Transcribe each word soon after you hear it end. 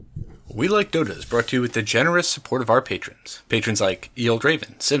We Like Dota is brought to you with the generous support of our patrons. Patrons like E. Old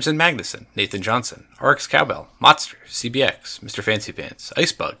Raven, Simpson Magnuson, Nathan Johnson, RX Cowbell, Monster, CBX, Mr. Fancy Pants,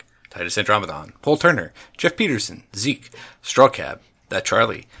 Icebug, Titus Andromedon, Paul Turner, Jeff Peterson, Zeke, Strawcab, That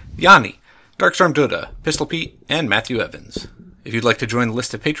Charlie, Yanni, Darkstorm Dota, Pistol Pete, and Matthew Evans. If you'd like to join the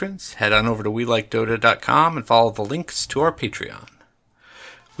list of patrons, head on over to WeLikeDota.com and follow the links to our Patreon.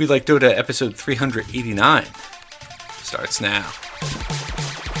 We Like Dota episode 389 starts now.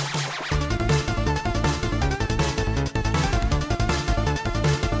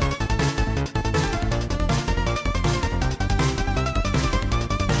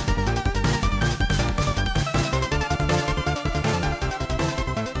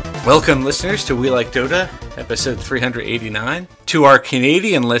 Welcome, listeners, to We Like Dota, episode 389. To our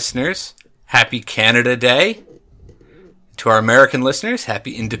Canadian listeners, happy Canada Day. To our American listeners,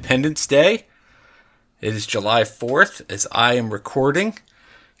 happy Independence Day. It is July 4th as I am recording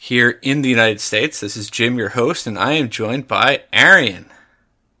here in the United States. This is Jim, your host, and I am joined by Arian.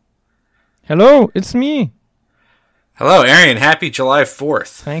 Hello, it's me. Hello, Arian. Happy July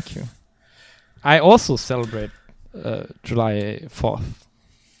 4th. Thank you. I also celebrate July 4th.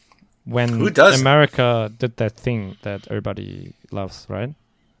 When America did that thing that everybody loves, right?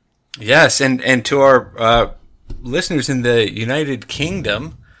 Yes, and to our listeners in the United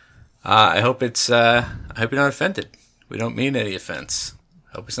Kingdom, I hope I hope you're not offended. We don't mean any offense.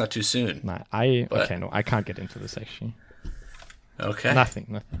 I hope it's not too soon. Nah, I can't get into this actually. Okay.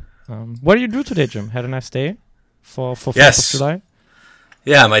 Nothing. What do you do today, Jim? Had a nice day for 4th of July?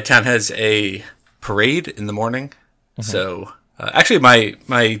 Yeah, my town has a parade in the morning, so. Actually,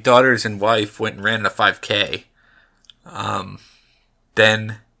 my daughters and wife went and ran a 5K.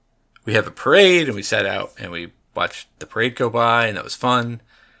 Then we have a parade, and we sat out and we watched the parade go by, and that was fun.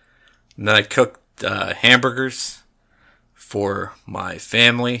 And then I cooked hamburgers for my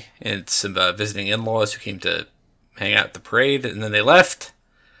family and some visiting in-laws who came to hang out at the parade, and then they left.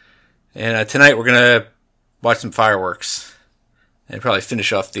 And tonight we're going to watch some fireworks and probably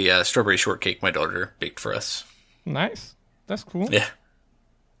finish off the strawberry shortcake my daughter baked for us. Nice. That's cool. Yeah.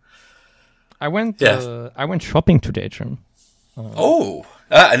 I went shopping today, Jim.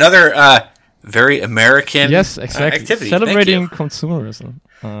 Another very American activity. Celebrating consumerism.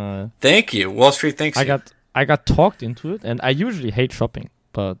 Thank you. Wall Street thanks you. I got talked into it, and I usually hate shopping,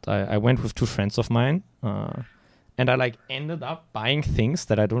 but I went with two friends of mine, and I ended up buying things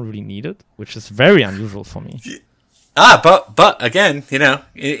that I don't really needed, which is very unusual for me. But again,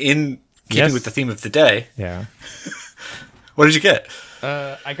 in keeping with the theme of the day. Yeah. What did you get?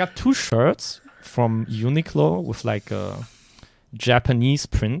 I got two shirts from Uniqlo with a Japanese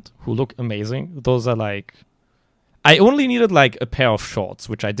print who look amazing. Those are I only needed a pair of shorts,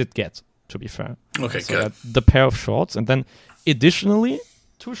 which I did get, to be fair. Okay, so good. The pair of shorts, and then additionally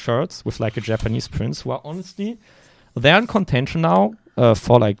two shirts with a Japanese print who are honestly, they're in contention now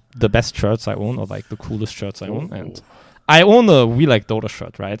for the best shirts I own or the coolest shirts I own. And I own a We Like Dota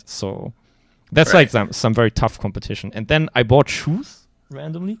shirt, right? So that's some very tough competition. And then I bought shoes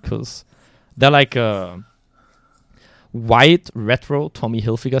randomly because they're white retro Tommy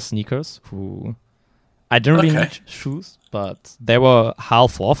Hilfiger sneakers who I didn't really need shoes, but they were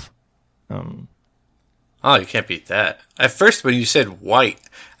half off. You can't beat that. At first, when you said white,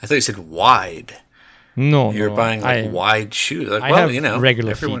 I thought you said wide. No, You're buying wide shoes.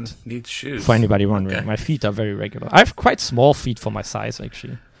 Regular everyone feet. needs shoes. For anybody wondering, my feet are very regular. I have quite small feet for my size,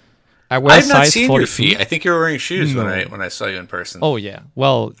 actually. I've not seen your feet. I think you were wearing shoes when I saw you in person. Oh yeah.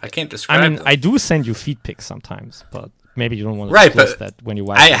 Well, I can't describe them. I do send you feet pics sometimes, but maybe you don't want to disclose that when you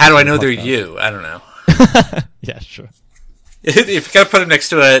watch. How do I know they're you? I don't know. Yeah, sure. If you gotta put them next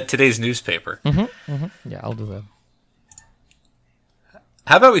to today's newspaper. Yeah, I'll do that.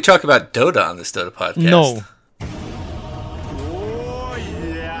 How about we talk about Dota on this Dota podcast? No. Oh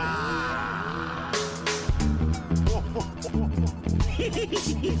yeah!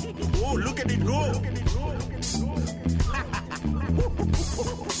 Oh, look at it go!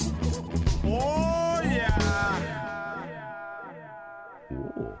 Oh yeah!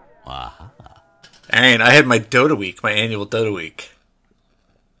 Aha! Arian, I had my Dota week, my annual Dota week.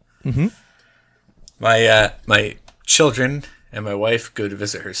 My children and my wife go to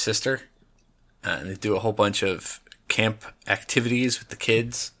visit her sister, and they do a whole bunch of camp activities with the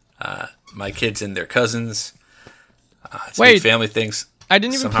kids. My kids and their cousins. Wait, family things. I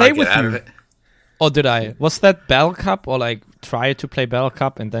didn't even play with you. Or did I? Was that Battle Cup or try to play Battle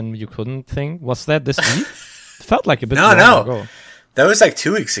Cup and then you couldn't thing? Was that this week? It felt like a bit long ago. That was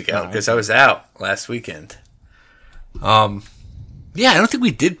 2 weeks ago because I was out last weekend. Yeah, I don't think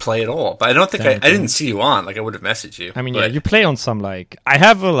we did play at all, but I don't think I Damn. didn't see you on. Like, I would have messaged you. I mean, but- yeah, you play on some like I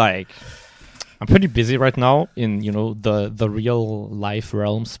have a like I'm pretty busy right now in the real life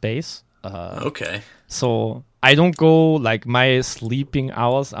realm space. Okay. So I don't go like my sleeping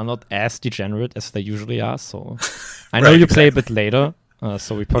hours are not as degenerate as they usually are. So I know Right, you play a bit later,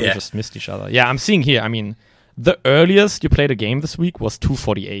 so we probably Yeah. just missed each other. Yeah, I'm seeing here. I mean, the earliest you played a game this week was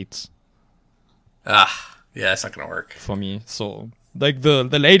 2:48 Yeah, that's not gonna work. for me. So like the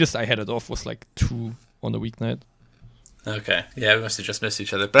latest I had it off was like 2 on the weeknight. Okay. Yeah, we must have just missed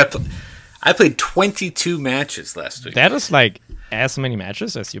each other. But I played 22 matches last week. That is like as many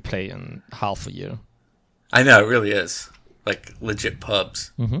matches as you play in half a year. I know, it really is. Like, legit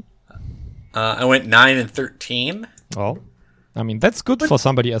pubs. Mhm. I went 9-13. Well, I mean that's good for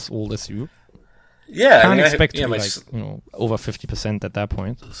somebody as old as you. Yeah, Can't I mean, expect to my be like over 50% at that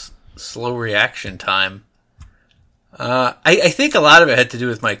point. slow reaction time. I think a lot of it had to do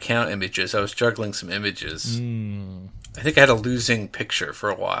with my account images. I was juggling some images. I think I had a losing picture for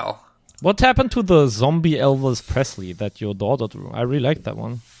a while. What happened to the zombie Elvis Presley that your daughter drew? I really liked that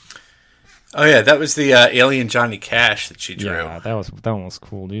one. Oh yeah, that was the alien Johnny Cash that she drew. Yeah, that one was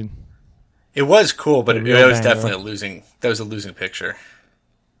cool, dude. It was cool, but it real was banger. definitely a losing. That was a losing picture.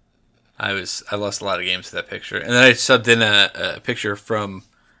 I lost a lot of games to that picture, and then I subbed in a picture from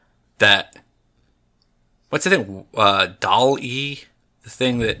that. What's the thing? Doll-E, the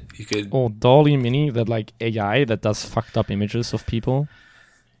thing that you could. Oh, Dolly Mini, that like AI that does fucked up images of people.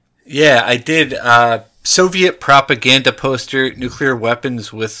 Yeah, I did. Soviet propaganda poster, nuclear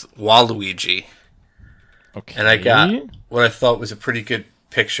weapons with Waluigi, Okay. and I got what I thought was a pretty good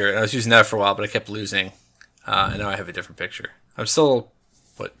picture. And I was using that for a while, but I kept losing, and now I have a different picture. I'm still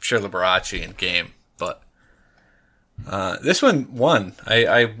sure Liberace in game, but this one won.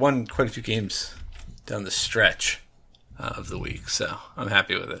 I won quite a few games down the stretch of the week, so I'm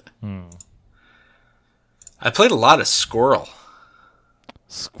happy with it. I played a lot of Squirrel.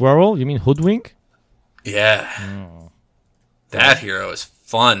 Squirrel? You mean Hoodwink? Yeah, that hero is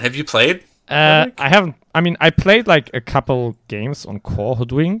fun. Have you played? I haven't. I mean, I played like a couple games on Core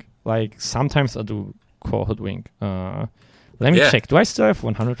Hoodwink. Like sometimes I do Core Hoodwink. Let me Yeah. check. Do I still have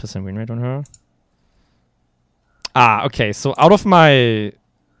 100% win rate on her? Okay. So out of my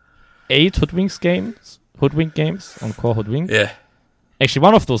 8 Hoodwink games on Core Hoodwink, Yeah. actually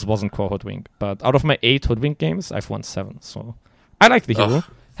one of those wasn't Core Hoodwink, but out of my 8 Hoodwink games, I've won 7. So I like the hero. Ugh.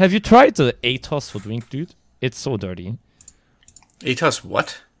 Have you tried the Atos Hoodwink, dude? It's so dirty. Atos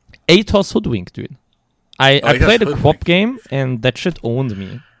what? Atos Hoodwink, dude. I Atos played a Hoodwink. co-op game and that shit owned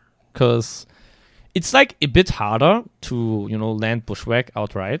me. Because it's like a bit harder to, land Bushwhack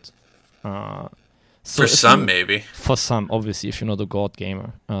outright. So For if some, you- maybe. For some, obviously, if you're not a god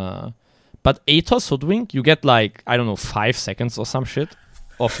gamer. But Atos Hoodwink, you get like, I don't know, 5 seconds or some shit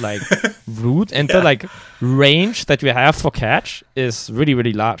of like root. And the like range that you have for catch is really,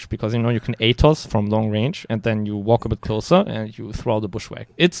 really large. Because, you can Atos from long range and then you walk a bit closer and you throw out the Bushwhack.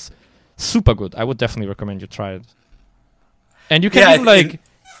 It's super good. I would definitely recommend you try it. And you can Yeah, even like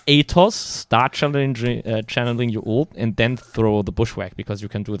Atos start channeling your ult and then throw the Bushwhack because you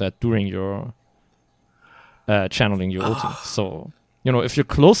can do that during your channeling your ulti. So, if you're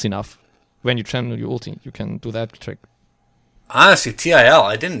close enough when you channel your ulti, you can do that trick. Honestly, TIL,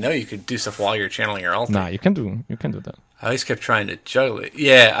 I didn't know you could do stuff while you're channeling your ulti. Nah, you can do that. I always kept trying to juggle it.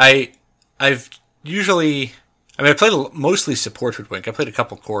 Yeah, I've usually... I mean, I played mostly support Hoodwink. I played a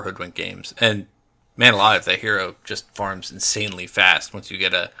couple core Hoodwink games. And, man alive, that hero just farms insanely fast once you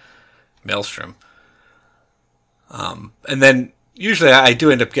get a Maelstrom. And then, usually, I do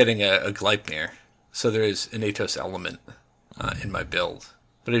end up getting a Gleipnir. So there is an Atos element in my build.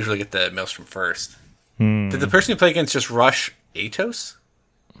 But I usually get the Maelstrom first. Did the person you play against just rush Atos?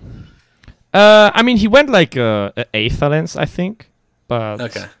 I mean, he went like a Aether I think. But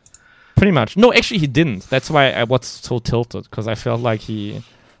Okay. pretty much. No, actually, he didn't. That's why I was so tilted. Because I felt like he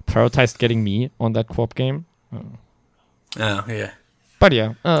prioritized getting me on that co-op game. Oh, yeah. But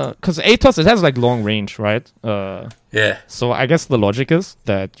yeah, because Atos, it has like long range, right? Yeah. So I guess the logic is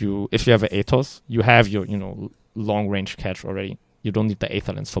that if you have an Atos, you have your, long range catch already. You don't need the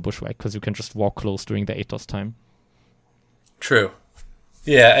Aether Lens for Bushwhack because you can just walk close during the Atos time. True.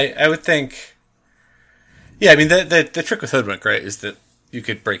 Yeah, I would think... Yeah, I mean, the trick with Hoodwink, right, is that you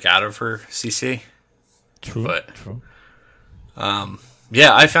could break out of her CC. True. But- True.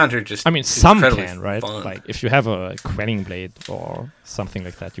 Yeah, I found her just I mean, some incredibly can, right? fun. Like, if you have a Quelling Blade or something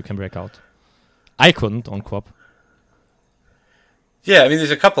like that, you can break out. I couldn't on co-op. Yeah, I mean, there's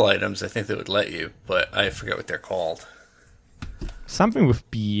a couple items I think that would let you, but I forget what they're called. Something with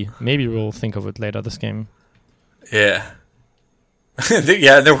B. Maybe we'll think of it later this game. Yeah.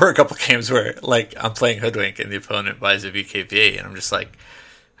 Yeah, there were a couple games where, like, I'm playing Hoodwink and the opponent buys a BKB, and I'm just like,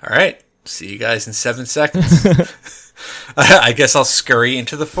 all right, see you guys in 7 seconds. I guess I'll scurry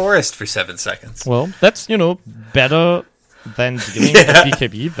into the forest for 7 seconds. Well, that's, better than dealing with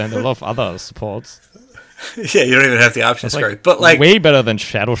BKB than a lot of other supports. Yeah, you don't even have the option to It's scurry. But, like, way better than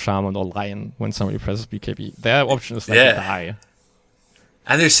Shadow Shaman or Lion when somebody presses BKB. Their option is like Yeah. die.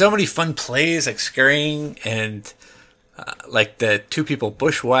 and there's so many fun plays, like scurrying and, like, the 2 people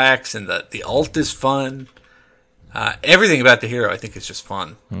bushwhacks, and the ult is fun. Everything about the hero, I think, is just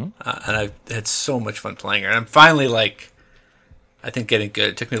fun. And I've had so much fun playing her. And I'm finally, like, I think getting good.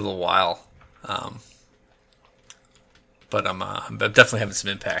 It took me a little while. But I'm definitely having some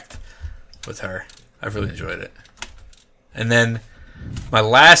impact with her. I've really enjoyed it. And then my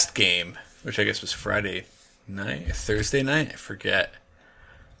last game, which I guess was Friday night, or Thursday night, I forget.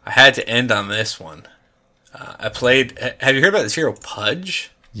 I had to end on this one. I played... Have you heard about this hero,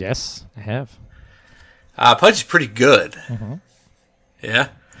 Pudge? Yes, I have. Pudge is pretty good. Yeah.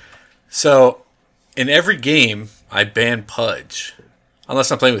 So, in every game, I ban Pudge.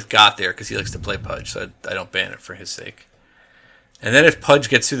 Unless I'm playing with Goth there, because he likes to play Pudge, so I don't ban it for his sake. And then if Pudge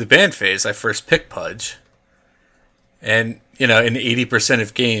gets through the ban phase, I first pick Pudge. And, in 80%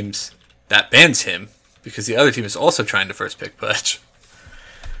 of games, that bans him, because the other team is also trying to first pick Pudge.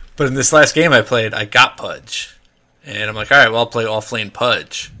 But in this last game I played, I got Pudge. And I'm like, all right, well, I'll play off-lane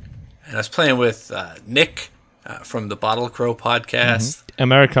Pudge. And I was playing with Nick from the Bottle Crow podcast.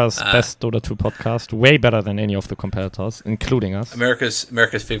 America's best Dota 2 podcast. Way better than any of the competitors, including us. America's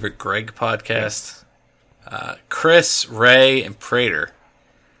favorite Greg podcast. Chris, Ray, and Prater.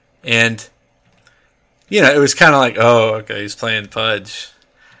 And, it was kind of like, oh, okay, he's playing Pudge.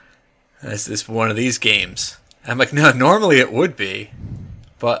 It's this one of these games. And I'm like, no, normally it would be.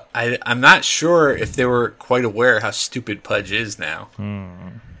 But I'm not sure if they were quite aware how stupid Pudge is now.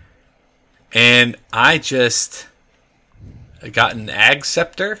 And I just got an Ag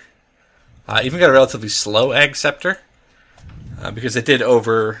Scepter. I even got a relatively slow Ag Scepter. Because it did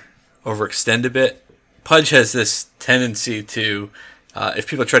overextend a bit. Pudge has this tendency to, if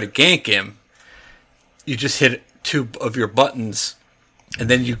people try to gank him, you just hit 2 of your buttons, and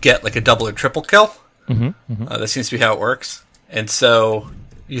then you get like a double or triple kill. That seems to be how it works. And so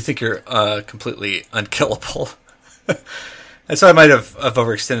you think you're completely unkillable. And so I might have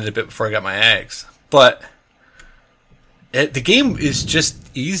overextended a bit before I got my Ags. But the game is just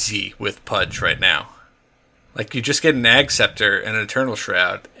easy with Pudge right now. Like, you just get an Ag Scepter and an Eternal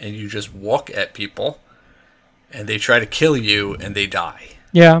Shroud, and you just walk at people, and they try to kill you, and they die.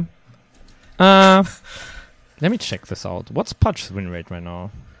 Yeah. Let me check this out. What's Pudge's win rate right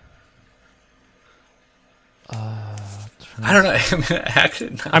now? I don't know.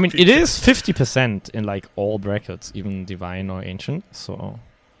 Actually, I mean, it is 50% in like all brackets, even Divine or Ancient. So,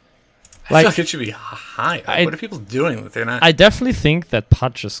 I feel like it should be high. What are people doing that they're not? I definitely think that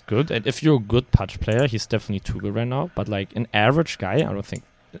Pudge is good, and if you're a good Pudge player, he's definitely too good right now. But like an average guy, I don't think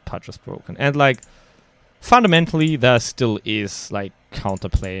that Pudge is broken. And like fundamentally, there still is like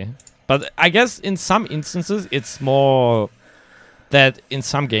counterplay. But I guess in some instances, it's more that in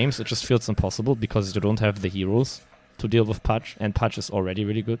some games it just feels impossible because you don't have the heroes to deal with Pudge, and Pudge is already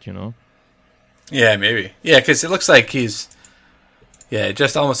really good, Yeah, maybe. Yeah, because it looks like he's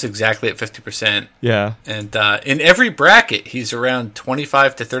just almost exactly at 50%. Yeah. And in every bracket, he's around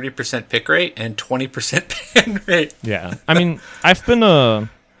 25 to 30% pick rate and 20% ban rate. Yeah. I mean,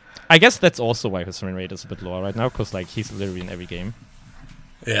 I guess that's also why his win rate is a bit lower right now, because like he's literally in every game.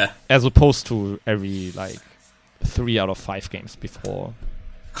 Yeah. As opposed to every like 3 out of 5 games before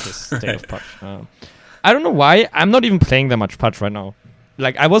this state of Pudge. I don't know why. I'm not even playing that much Pudge right now.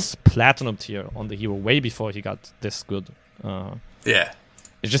 Like, I was platinum tier on the hero way before he got this good. Yeah.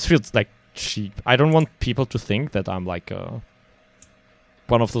 It just feels like cheap. I don't want people to think that I'm like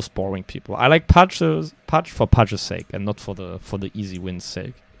one of those boring people. I like Pudge for Pudge's sake and not for the easy win's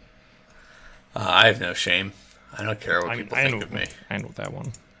sake. I have no shame. I don't care what people think of me. I know that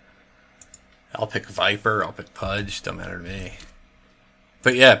one. I'll pick Viper. I'll pick Pudge. Don't matter to me.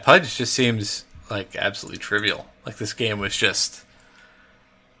 But yeah, Pudge just seems like absolutely trivial. Like, this game was just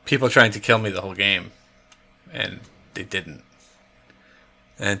people trying to kill me the whole game, and they didn't.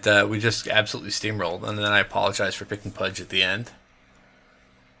 And we just absolutely steamrolled. And then I apologized for picking Pudge at the end,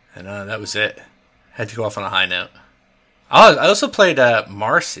 and that was it. Had to go off on a high note. I also played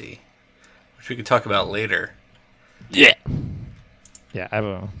Marcy, which we could talk about later. Yeah,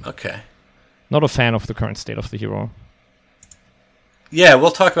 Okay. Not a fan of the current state of the hero. Yeah,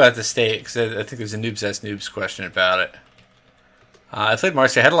 we'll talk about the state, because I think there's a Noobs Ask Noobs question about it. I played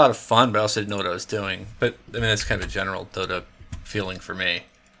Marcy. I had a lot of fun, but I also didn't know what I was doing. But, I mean, that's kind of a general Dota feeling for me.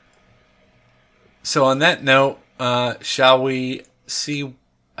 So on that note, shall we see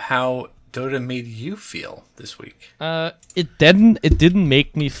how Dota made you feel this week? It didn't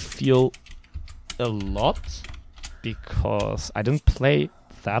make me feel a lot because I didn't play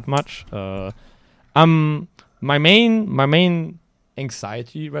that much. My main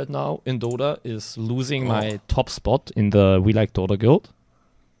anxiety right now in Dota is losing my top spot in the We Like Dota guild.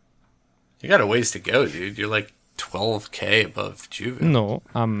 You got a ways to go, dude. You're like 12k above Juvu. No,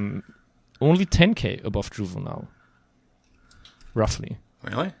 I'm only 10k above Juvu now. Roughly.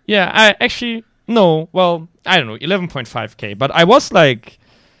 Really? Yeah, I actually... No, well, I don't know, 11.5k. But I was like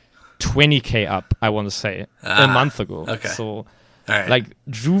 20k up, I want to say, a month ago. Okay. So, All right. like,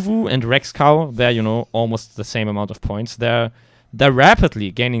 Juvu and Rexcow, they're, almost the same amount of points. They're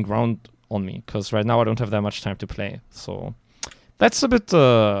rapidly gaining ground on me, because right now I don't have that much time to play. So, that's a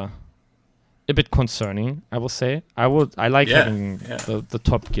bit concerning, I will say. I like having the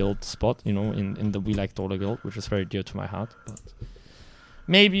top guild spot, in the We Like Dota guild, which is very dear to my heart. But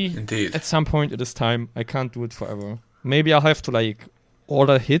maybe Indeed. at some point it is time. I can't do it forever. Maybe I'll have to like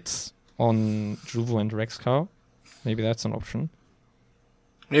order hits on Juvu and Rexcow. Maybe that's an option.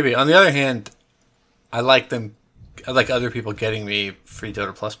 Maybe. On the other hand, I like other people getting me free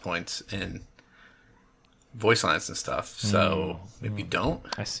Dota Plus points in voice lines and stuff. So maybe don't.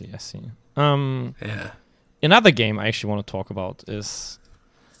 I see. Yeah. Another game I actually want to talk about is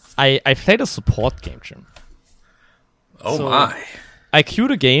I played a support game, Jim. Oh So- my. I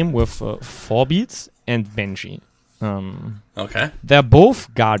queued a game with 4beats and Benji. Okay. They're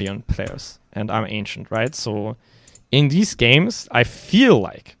both Guardian players, and I'm Ancient, right? So in these games, I feel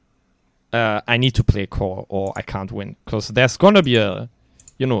like I need to play core or I can't win, because there's gonna be a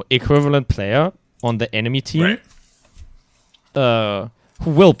equivalent player on the enemy team Right.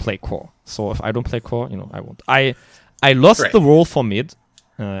 who will play core. So if I don't play core, I won't. I lost Right. the role for mid,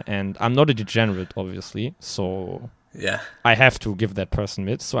 and I'm not a degenerate, obviously. So Yeah. I have to give that person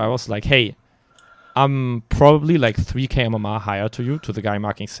mid. So I was like, hey, I'm probably like 3k MMR higher to the guy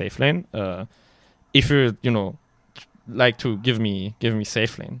marking safe lane. If you like to give me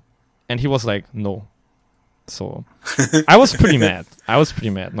safe lane, and he was like, no. So I was pretty mad.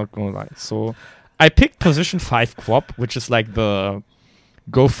 Not gonna lie. So I picked position 5 Quap, which is like the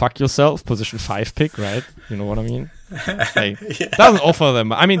go fuck yourself position 5 pick, right? You know what I mean? Like, doesn't offer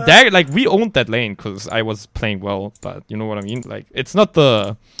them. I mean, we owned that lane because I was playing well, but you know what I mean? Like, it's not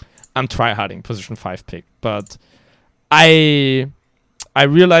the I'm tryharding position 5 pick, but I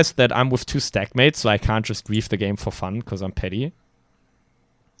realized that I'm with 2 stack mates, so I can't just grief the game for fun because I'm petty.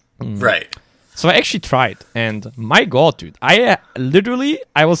 Right. So I actually tried, and my god, dude, I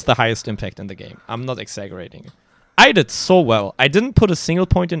was the highest impact in the game. I'm not exaggerating. I did so well. I didn't put a single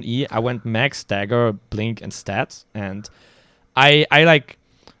point in E. I went max, dagger, blink, and stats, and I like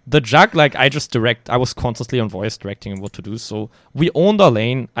the Jug. Like I was constantly on voice directing him what to do. So we owned our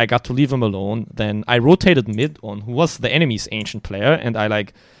lane. I got to leave him alone. Then I rotated mid on who was the enemy's ancient player, and I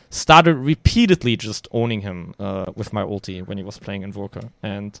like started repeatedly just owning him with my ulti when he was playing Invoker,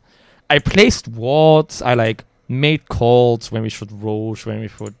 and I placed wards. I like made calls when we should roach, when we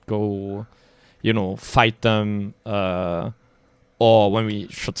should go, fight them, or when we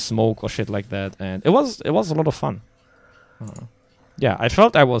should smoke or shit like that. And it was a lot of fun. Yeah, I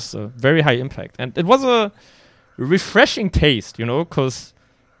felt I was a very high impact, and it was a refreshing taste, because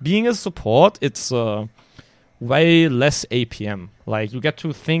being a support, it's way less APM. Like you get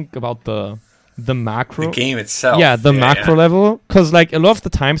to think about the macro. The game itself. Yeah, the macro level. Because, like, a lot of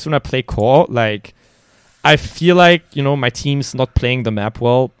the times when I play core, like, I feel like, my team's not playing the map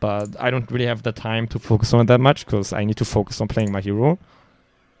well, but I don't really have the time to focus on it that much because I need to focus on playing my hero.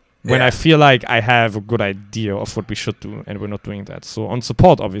 When Yeah. I feel like I have a good idea of what we should do, and we're not doing that. So on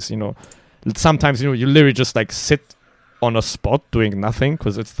support, obviously, sometimes, you literally just, like, sit on a spot doing nothing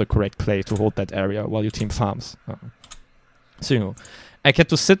because it's the correct play to hold that area while your team farms. So, I get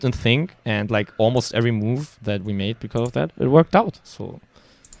to sit and think, and like almost every move that we made because of that, it worked out. So,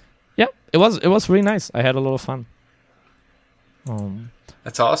 yeah, it was really nice. I had a lot of fun.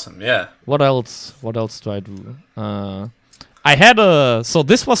 That's awesome. Yeah. What else do I do? I had so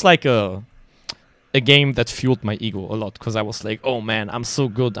this was like a game that fueled my ego a lot because I was like, oh man, I'm so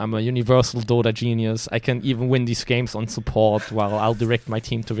good. I'm a universal Dota genius. I can even win these games on support while I'll direct my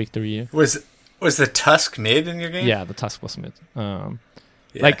team to victory. Was the Tusk mid in your game? Yeah, the Tusk was mid.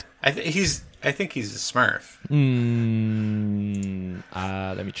 Yeah. like- I think he's a Smurf.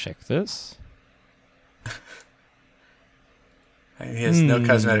 Let me check this. He has no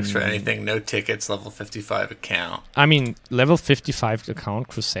cosmetics for anything, no tickets, level 55 account. I mean, level 55 account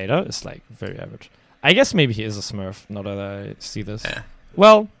Crusader is like very average. I guess maybe he is a Smurf, now that I see this. Yeah.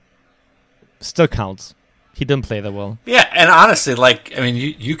 Well, still counts. He didn't play that well. Yeah, and honestly, like, I mean,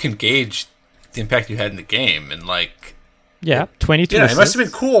 you can gauge the impact you had in the game, and like, Yeah, 22 yeah, it assists. must have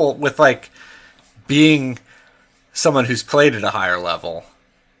been cool with like being someone who's played at a higher level,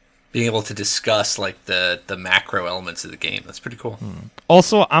 being able to discuss like the macro elements of the game. That's pretty cool.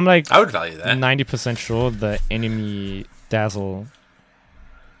 Also, I'm like I would value that. 90% sure the enemy Dazzle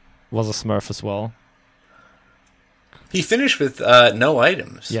was a Smurf as well. He finished with no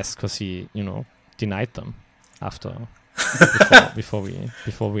items. Yes, because he, denied them after before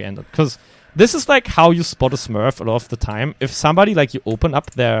we ended. Because this is like how you spot a Smurf a lot of the time. If somebody like you open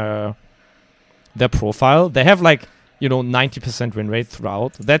up their profile, they have like 90% win rate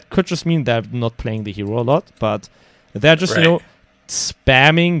throughout. That could just mean they're not playing the hero a lot, but they're just Right.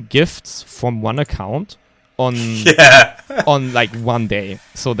 spamming gifts from one account on Yeah. on like one day.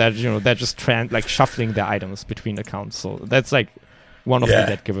 So that they're just shuffling their items between accounts. So that's like one of Yeah. the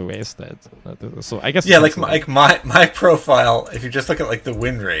dead giveaways that so I guess Yeah, that's like my profile, if you just look at like the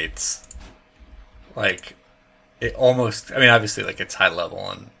win rates, like it almost, I mean, obviously like it's high level,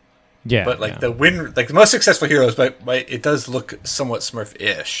 and yeah, but like yeah. the win, like the most successful heroes, but it does look somewhat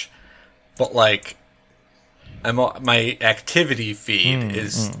Smurf-ish, but like my activity feed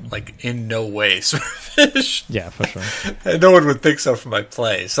is like in no way Smurf-ish. Yeah, for sure. And no one would think so from my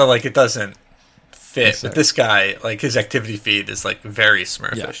play, so like it doesn't fit. Exactly. But this guy, like his activity feed is like very Yeah,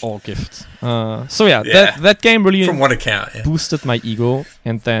 Smurfish all gifts. So yeah, Yeah. that game really from one account. Yeah. boosted my ego,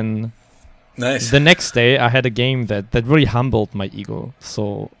 and then Nice. the next day I had a game that really humbled my ego.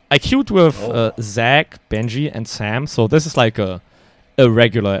 So I queued with Zach, Benji, and Sam. So this is like a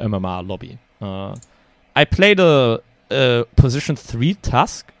regular MMR lobby. I played a position 3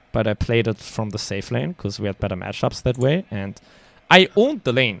 Tusk, but I played it from the safe lane because we had better matchups that way, and I owned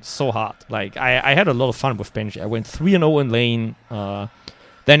the lane so hard. Like I had a lot of fun with Benji. I went 3-0 in lane.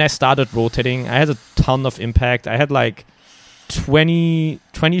 Then I started rotating. I had a ton of impact. I had like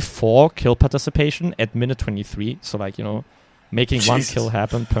 24 kill participation at minute 23. So like, making one Jesus. kill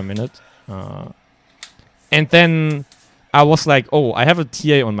happen per minute. And then I was like, oh, I have a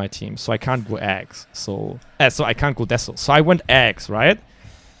TA on my team, so I can't go Axe. So I can't go Dessel. So I went Axe, right?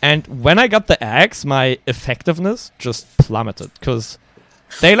 And when I got the Axe, my effectiveness just plummeted because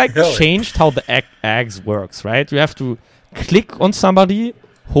they like Really? changed how the Axe works, right? You have to click on somebody,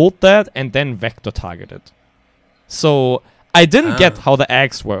 hold that, and then vector target it. So I didn't get how the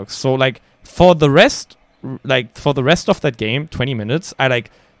Axe works. So like for the rest of that game, 20 minutes, I like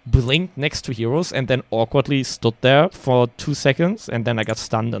blinked next to heroes and then awkwardly stood there for 2 seconds, and then I got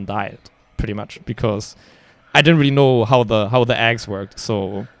stunned and died pretty much because I didn't really know how the Axe worked.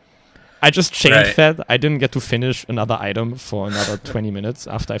 So I just chain Right. fed. I didn't get to finish another item for another 20 minutes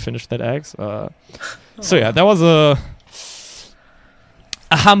after I finished that Axe. So yeah, that was a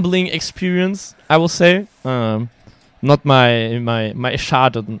humbling experience, I will say. Not my star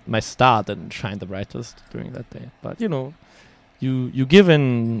didn't shine the brightest during that day, but you give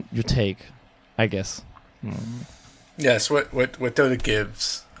and you take, I guess. Yes, what Dota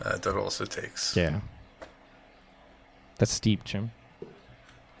gives, Dota also takes. Yeah, that's deep, Jim.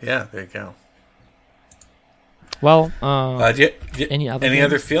 Yeah, there you go. Well, Do you, any other any games?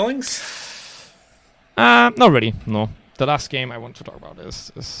 other feelings? Not really. No, the last game I want to talk about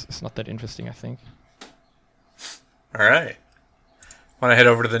is not that interesting, I think. All right. Want to head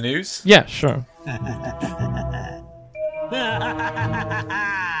over to the news? Yeah, sure.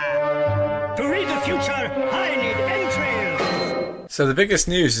 To read the future, I need entrails. So the biggest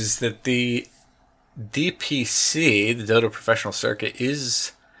news is that the DPC, the Dota Professional Circuit,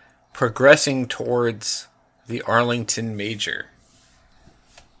 is progressing towards the Arlington Major,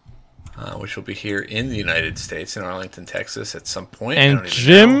 which will be here in the United States, in Arlington, Texas, at some point. I And don't even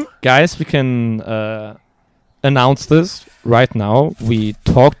Jim, know. guys, we can announce this right now. We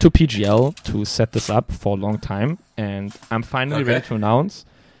talked to PGL to set this up for a long time, and I'm finally Okay. ready to announce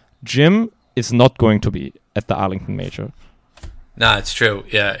Jim is not going to be at the Arlington Major. No, it's true.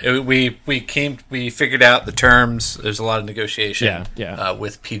 Yeah, we figured out the terms. There's a lot of negotiation. Yeah.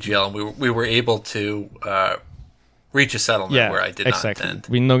 With PGL, and we were able to reach a settlement Yeah, where I did exactly. not attend.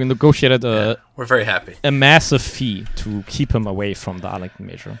 We negotiated We're very happy. a massive fee to keep him away from the Arlington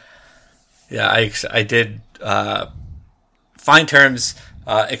Major. Yeah, I did find terms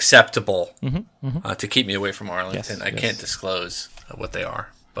acceptable to keep me away from Arlington. Yes, I yes. can't disclose what they are,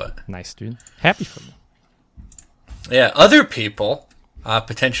 but Nice, dude. Happy for you. yeah, other people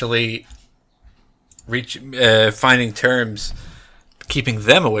potentially finding terms keeping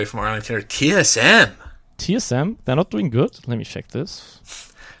them away from Arlington are TSM. TSM, they're not doing good. Let me check this.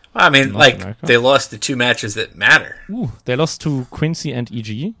 I mean, North America. they lost the 2 matches that matter. Ooh, they lost to Quincy and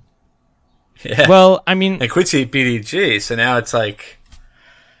EG. Yeah. Well, I mean, And Quincy beat EG, so now it's like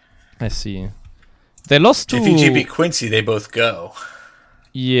I see. They lost to if EG beat Quincy, they both go.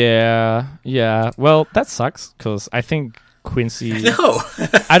 Yeah. Well, that sucks because I think Quincy. No.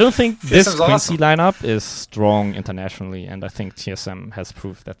 I don't think this TSM's Quincy awesome. lineup is strong internationally, and I think TSM has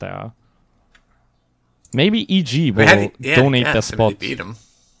proved that they are. Maybe EG will donate their spot. They beat him.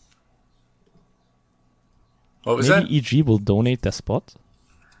 What was Maybe that? EG will donate their spot.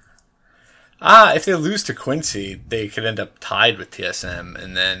 If they lose to Quincy, they could end up tied with TSM,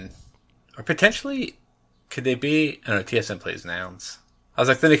 and then, or potentially, could they be? I don't know. TSM plays nouns. I was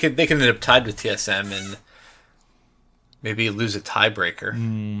like, then they could end up tied with TSM and maybe lose a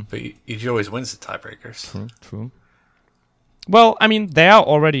tiebreaker. But EG always wins the tiebreakers. True. Well, I mean, they are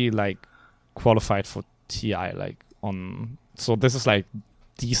already like qualified for TI, so this is like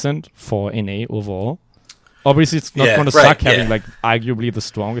decent for NA overall. Obviously, it's not going to suck having like arguably the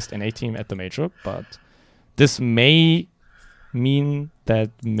strongest NA team at the major, but this may mean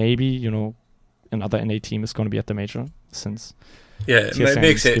that maybe another NA team is going to be at the major since It TSM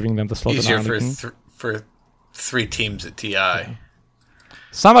makes is it giving them the slot. easier in for 3 teams at TI.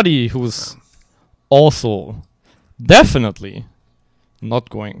 Somebody who's also definitely not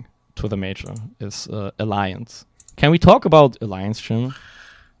going to the major is Alliance. Can we talk about Alliance, Jim?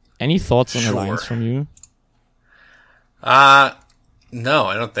 Any thoughts on Alliance from you? No,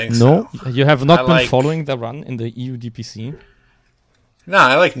 I don't think so. No, you have not been like- following the run in the EU DPC. No,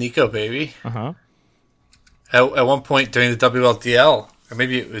 I like Nico, baby. Uh-huh. At one point during the WLDL, or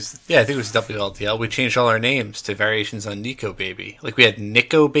maybe it was, I think it was WLDL, we changed all our names to variations on Nico, baby. Like we had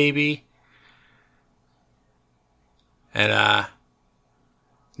Nico, baby, and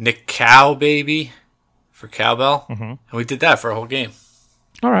Nick Cow, baby, for Cowbell. And we did that for a whole game.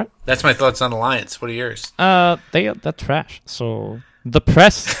 All right. That's my thoughts on Alliance. What are yours? They're trash. So the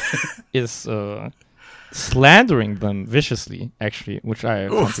press is slandering them viciously, actually, which I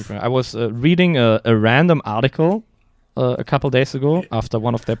found different. I was reading a random article a couple days ago after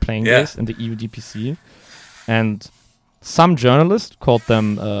one of their playing days in the EU DPC, and some journalist called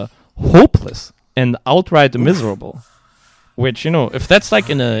them hopeless and outright miserable. Which, if that's like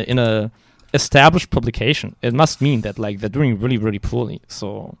in a established publication, it must mean that like they're doing really, really poorly.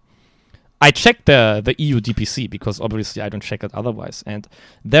 So I checked the EU DPC because obviously I don't check it otherwise, and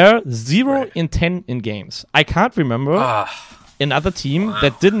they're 0 in 10 in games. I can't remember another team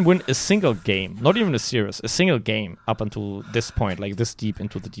that didn't win a single game, not even a series, a single game up until this point, like this deep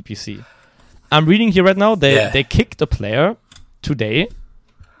into the DPC. I'm reading here right now. They kicked a player today.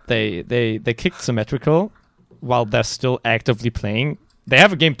 They kicked Symmetrical while they're still actively playing. They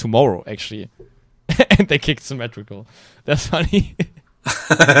have a game tomorrow, actually. And they kicked Symmetrical. That's funny.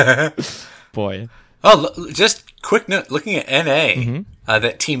 Boy. Oh, just quick note, looking at NA,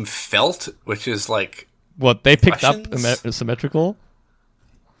 that team Felt, which is like... What, they picked Russians? up Symmetrical?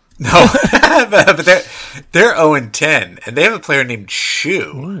 No, but they're 0-10, and they have a player named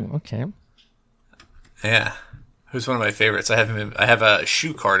Shu. Ooh, okay. Yeah, who's one of my favorites. I have a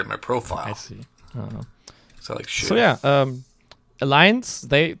Shu card in my profile. I see. I don't know. So I like Shu. So yeah, Alliance,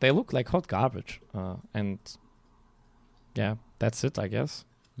 they look like hot garbage. And yeah, that's it, I guess.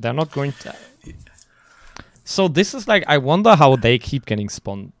 They're not going to... So this is like, I wonder how they keep getting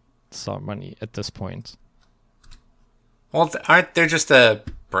sponsor money at this point. Well, aren't they just a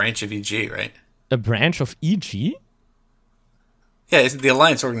branch of EG, right? A branch of EG? Yeah, the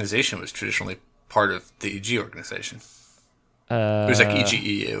Alliance organization was traditionally part of the EG organization. It was like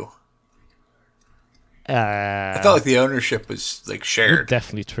EGEU. I thought like the ownership was like You're shared.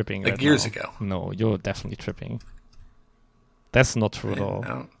 definitely tripping Like right years now. ago. No, you're definitely tripping. That's not true at all. I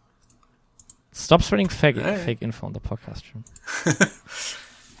don't- Stop spreading fake Alright. info on the podcast, Jim.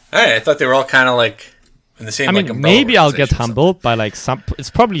 Hey, I thought they were all kind of like in the same. I mean, like, umbrella maybe I'll get organization or humbled by like some. It's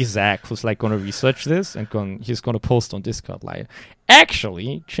probably Zach who's like going to research this and he's going to post on Discord like,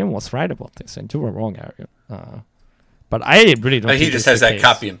 actually, Jim was right about this and you were wrong, Ariel. But I really don't. something. He think just that's has the that case.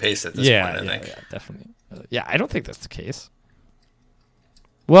 copy and paste at this Yeah, point. I yeah, think. yeah, definitely. Yeah, I don't think that's the case.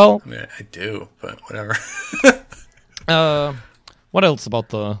 Well, I mean, I do, but whatever. what else about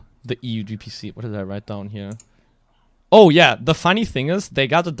the EU DPC? What did I write down here? Oh yeah, the funny thing is they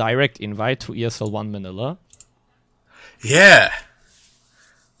got a direct invite to ESL 1 Manila. Yeah.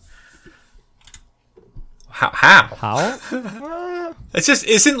 How? How? It's just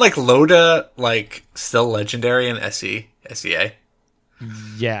isn't like Loda like still legendary in SEA?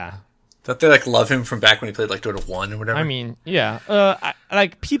 Yeah. Don't they like love him from back when he played like Dota 1 or whatever? I mean, yeah.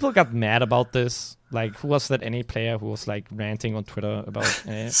 Like people got mad about this Like, who was that NA player who was like ranting on Twitter about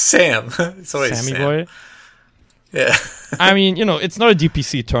Sam. It's always Sammy Sam. Boy? Yeah. I mean, it's not a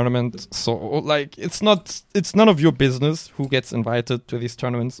DPC tournament, so like it's none of your business who gets invited to these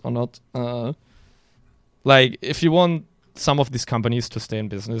tournaments or not. Like, if you want some of these companies to stay in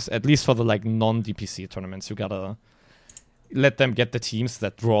business, at least for the like non-DPC tournaments, you gotta let them get the teams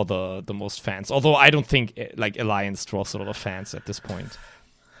that draw the most fans. Although I don't think like Alliance draws a lot of fans at this point.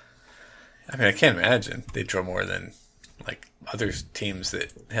 I mean, I can't imagine they draw more than like other teams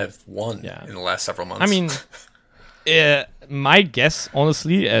that have won in the last several months. I mean, my guess,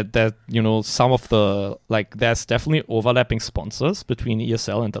 honestly, that some of the like there's definitely overlapping sponsors between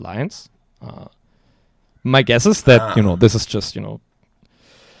ESL and Alliance. My guess is that this is just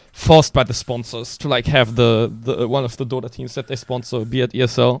forced by the sponsors to like have the one of the Dota teams that they sponsor be at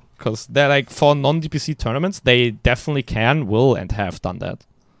ESL, because they're like, for non-DPC tournaments they definitely will and have done that.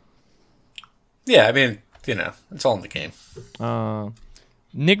 Yeah, I mean, it's all in the game.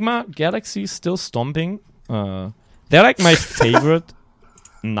 Nigma Galaxy still stomping. They're like my favorite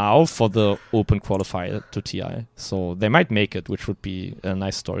now for the open qualifier to TI, so they might make it, which would be a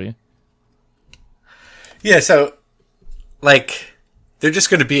nice story. Yeah, so like they're just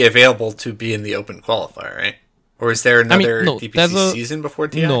going to be available to be in the open qualifier, right? Or is there another DPC season before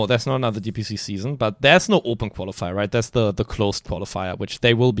TI? No, there's not another DPC season, but there's no open qualifier, right? That's the closed qualifier, which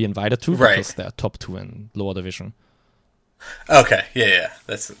they will be invited to because they're top 2 in lower division. Okay, yeah.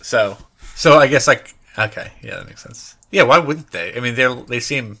 That's so I guess like, okay, yeah, that makes sense. Yeah, why wouldn't they? I mean, they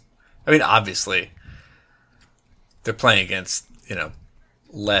seem. I mean, obviously, they're playing against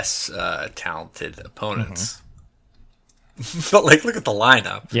less talented opponents. Mm-hmm. But like, look at the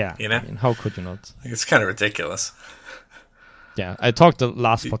lineup. Yeah, I mean, how could you not? Like, it's kind of ridiculous. Yeah, I talked the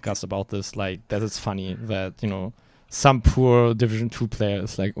last podcast about this. Like, that it's funny that some poor Division 2 player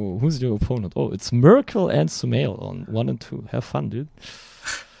is like, oh, who's your opponent? Oh, it's Merkel and Sumail on 1 and 2. Have fun, dude.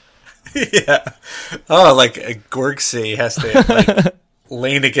 Yeah. Oh, like Gorgsey has to like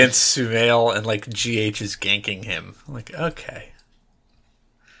lane against Sumail and like GH is ganking him. I'm like, okay.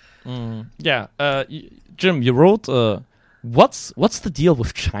 Yeah. Jim, you wrote, what's the deal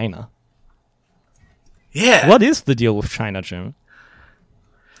with China? Yeah. What is the deal with China, Jim?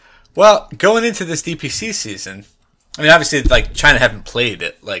 Well, going into this DPC season, I mean, obviously, like, China haven't played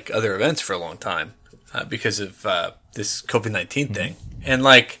at like other events for a long time because of this COVID-19 thing, and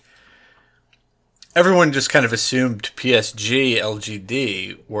like everyone just kind of assumed PSG,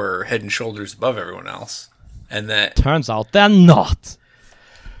 LGD were head and shoulders above everyone else, and that turns out they're not.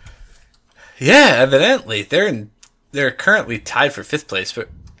 Yeah, evidently they're currently tied for 5th place, but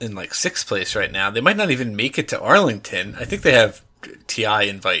in like 6th place right now. They might not even make it to Arlington. I think they have TI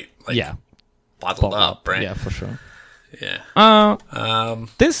invite bottled up, right? Yeah, for sure. Yeah.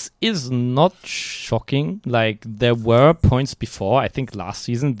 This is not shocking. Like, there were points before. I think last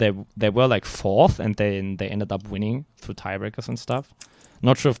season they were like 4th, and then they ended up winning through tiebreakers and stuff.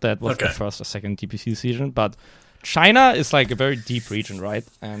 Not sure if that was the first or second DPC season, but China is like a very deep region, right?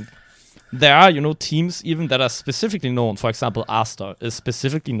 And there are, teams even that are specifically known. For example, Aster is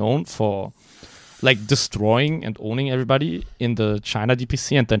specifically known for like destroying and owning everybody in the China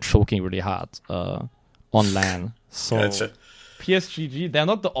DPC and then choking really hard on LAN. So gotcha. PSGG, they're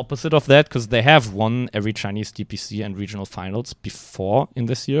not the opposite of that, because they have won every Chinese DPC and regional finals before in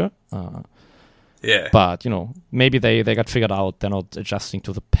this year. Yeah. But, maybe they got figured out. They're not adjusting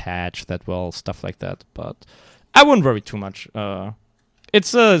to the patch that well, stuff like that. But I wouldn't worry too much.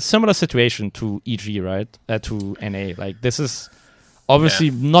 It's a similar situation to EG, right? To NA. Like, this is obviously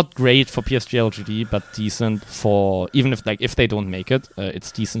not great for PSG LGD, but decent for, even if they don't make it,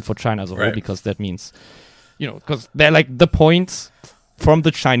 it's decent for China as a whole, because that means, because they're like the points from the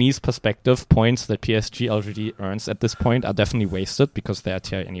Chinese perspective, points that PSG LGD earns at this point are definitely wasted because they're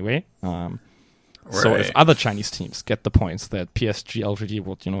tier anyway. So if other Chinese teams get the points that PSG LGD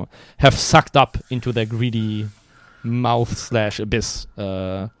would, have sucked up into their greedy mouth/abyss,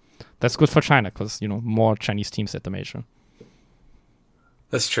 that's good for China, because more Chinese teams at the major.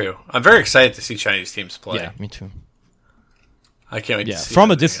 That's true. I'm very excited to see Chinese teams play. Yeah, me too. I can't wait to see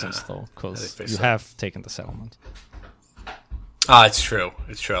from a distance though, because you have taken the settlement. It's true.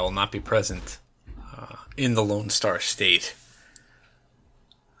 It's true. I will not be present in the Lone Star State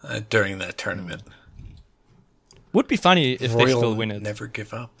during that tournament. Would be funny if they still win it. Never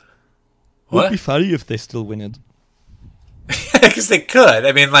give up. Would be funny if they still win it. Because they could.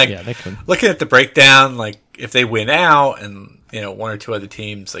 I mean, like, they could. Looking at the breakdown, like, if they win out and, one or two other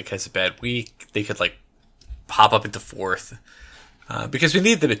teams, like, has a bad week, they could, like, pop up into 4th. Because we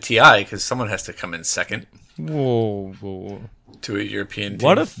need them at TI, because someone has to come in 2nd. Whoa. to a European team.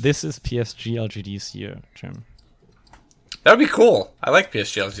 What if this is PSG LGD's year, Jim? That would be cool. I like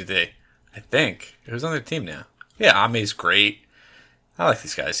PSG LGD. I think. Who's on their team now? Yeah, Ame's great. I like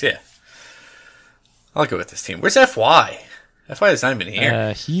these guys, yeah. I'll go with this team. Where's FY? FY is not even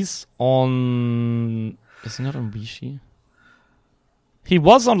here. He's on... Is he not on Vichy? He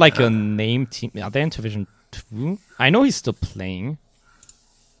was on like a name team. Are they in Division 2? I know he's still playing.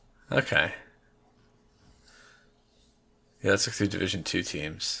 Okay. Yeah, let's look through Division 2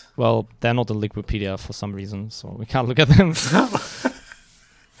 teams. Well, they're not in Wikipedia for some reason, so we can't look at them.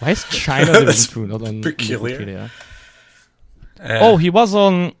 Why is China Division 2 not on peculiar. Wikipedia? Oh, he was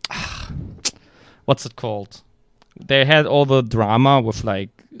on... What's it called? They had all the drama with like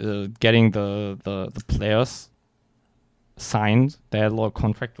getting the players signed. They had a lot of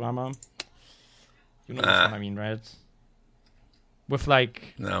contract drama. You know what I mean, right? With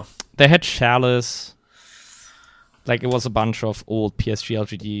like... No. They had Chalice. Like, it was a bunch of old PSG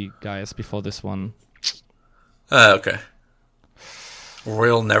LGD guys before this one. Okay.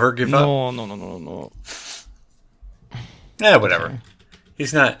 Royal never give up? No. Yeah, whatever. Okay.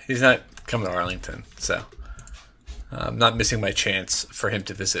 He's not coming to Arlington, so I'm not missing my chance for him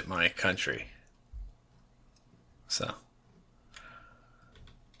to visit my country. So,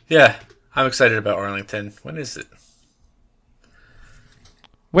 yeah, I'm excited about Arlington. When is it?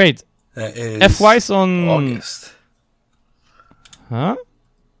 Wait, That is FY's on... August. Huh?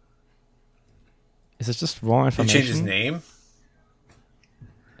 Is it just wrong He information? changed his name?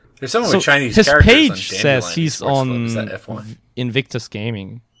 There's someone So with Chinese his characters page on says Dandelion he's Sports Club. on Is that F1? Invictus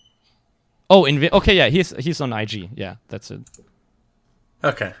Gaming. Oh, okay, yeah, he's on IG. Yeah, that's it.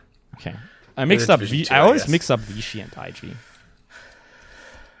 Okay. Okay, I mixed Yeah, up. Division 2, I I always guess. mix up Vichy and IG.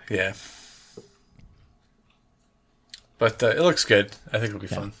 Yeah. But it looks good. I think it'll be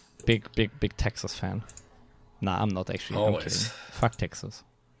fun. Big Texas fan. Nah, I'm not actually. I'm Always. kidding. Fuck Texas.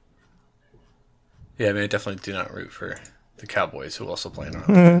 Yeah, I mean, I definitely do not root for the Cowboys, who also play in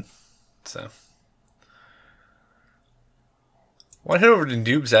Arlington. So, want to head over to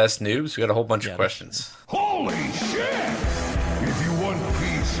Noobs Ask Noobs? We got a whole bunch of questions. Holy shit! If you want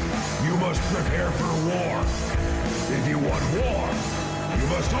peace, you must prepare for war. If you want war, you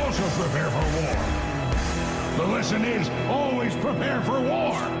must also prepare for war. The lesson is always prepare for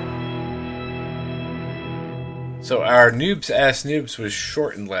war. So our Noobs Ask Noobs was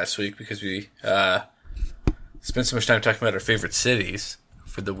shortened last week because we spent so much time talking about our favorite cities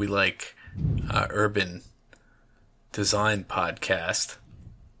for the We Like Urban Design podcast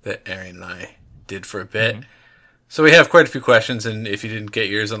that Aaron and I did for a bit. Mm-hmm. So we have quite a few questions, and if you didn't get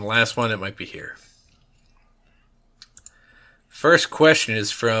yours on the last one, it might be here. First question is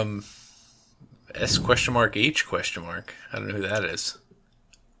from S?H?? I don't know who that is.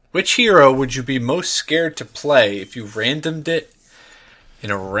 Which hero would you be most scared to play if you randomed it in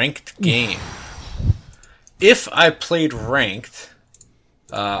a ranked game? If I played ranked,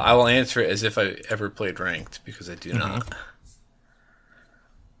 I will answer it as if I ever played ranked, because I do not.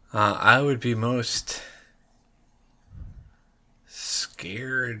 I would be most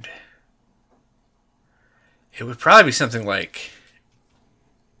scared. It would probably be something like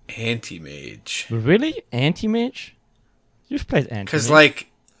Anti-Mage. Really, Anti-Mage? You've played Anti-Mage. Because, like,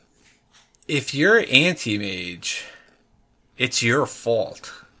 if you're Anti-Mage, it's your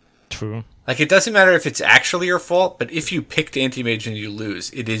fault. True. Like, it doesn't matter if it's actually your fault, but if you picked Anti-Mage and you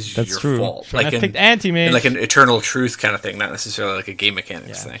lose, it is That's your true. fault. Shouldn't Like have picked Anti-Mage. in like an eternal truth kind of thing, not necessarily like a game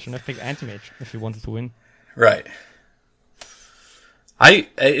mechanics Yeah, thing. shouldn't have picked Anti-Mage if you wanted to win. Right.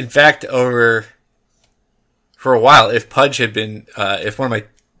 In fact, for a while, if Pudge had been, if one of my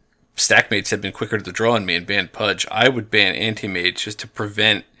stackmates had been quicker to the draw on me and banned Pudge, I would ban Anti-Mage just to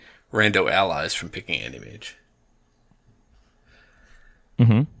prevent rando allies from picking Anti-Mage.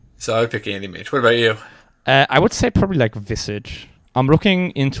 Mm-hmm. So I would pick Anti-Mage. What about you? I would say probably like Visage. I'm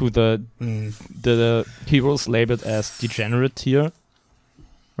looking into the heroes labeled as degenerate tier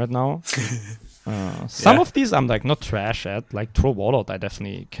right now. Some of these I'm like not trash at. Like Troll Warlord, I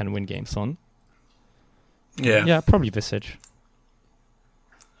definitely can win games on. Yeah, probably Visage.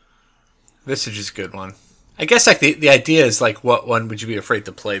 Visage is a good one. I guess like the idea is like, what one would you be afraid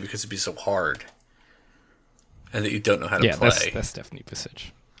to play because it'd be so hard, and that you don't know how to play. That's definitely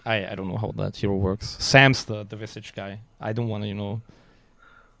Visage. I don't know how that hero works. Sam's the Visage guy. I don't want to,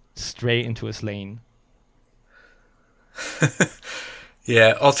 stray into his lane.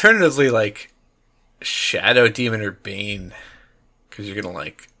 Yeah, alternatively, like Shadow Demon or Bane, because you're gonna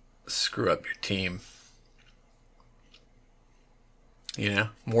like screw up your team.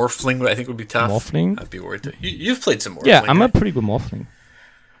 Morphling I think would be tough. Morphling? I'd be worried. You've played some Morphling. Yeah, I'm a right? pretty good Morphling.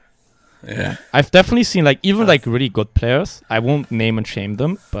 Yeah. I've definitely seen like even like really good players. I won't name and shame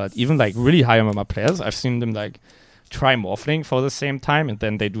them, but even like really high MMR players, I've seen them like try morphling for the same time, and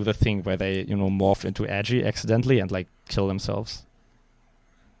then they do the thing where they morph into Agi accidentally and like kill themselves.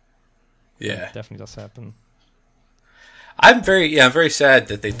 Yeah. It definitely does happen. I'm very sad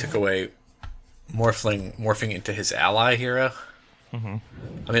that they took away morphing into his ally hero. Mm-hmm.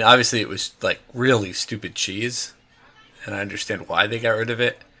 I mean, obviously it was like really stupid cheese, and I understand why they got rid of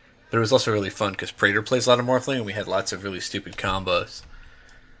it. But it was also really fun because Praetor plays a lot of morphling, and we had lots of really stupid combos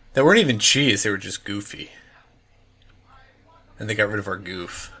that weren't even cheese; they were just goofy. And they got rid of our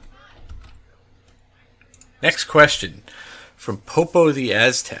goof. Next question from Popo the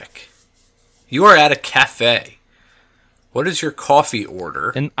Aztec. You are at a cafe. What is your coffee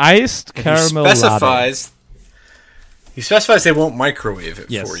order? An iced caramel latte. He specifies they won't microwave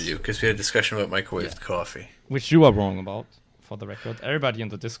it Yes. for you because we had a discussion about microwaved coffee. Which you are wrong about, for the record. Everybody in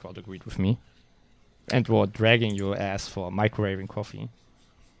the Discord agreed with me. And were dragging your ass for microwaving coffee.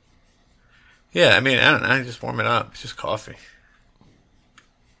 Yeah, I mean, I don't know. I just warm it up. It's just coffee.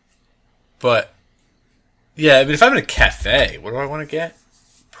 But, yeah, I mean, if I'm in a cafe, what do I want to get?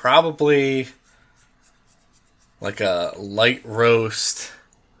 Probably like a light roast.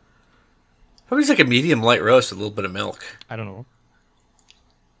 Probably just like a medium light roast with a little bit of milk. I don't know.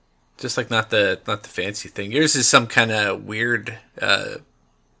 Just like not the fancy thing. Yours is some kind of weird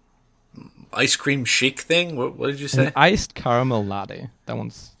ice cream shake thing. What did you say? An iced caramel latte.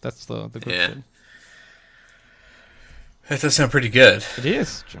 That's the good Yeah. thing. That does sound pretty good. It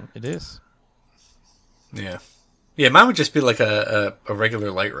is, Jim. It is. Yeah. Yeah, mine would just be like a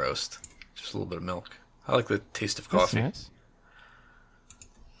regular light roast. Just a little bit of milk. I like the taste of That's coffee. nice.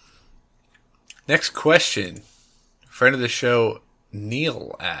 Next question. Friend of the show,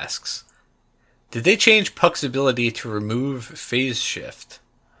 Neil asks, did they change Puck's ability to remove phase shift?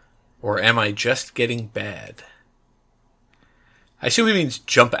 Or am I just getting bad? I assume he means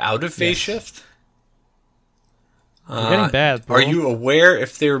jump out of phase shift? You're getting bad, bro. Are you aware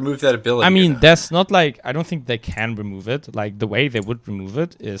if they removed that ability? I or mean, not? that's not like... I don't think they can remove it. Like, the way they would remove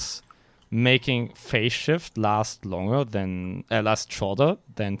it is making phase shift last shorter than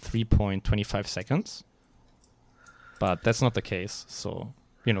 3.25 seconds. But that's not the case. So,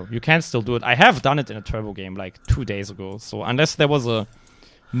 you can still do it. I have done it in a turbo game like 2 days ago. So unless there was a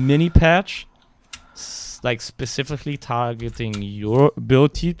mini patch like specifically targeting your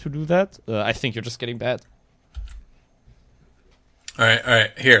ability to do that, I think you're just getting bad. All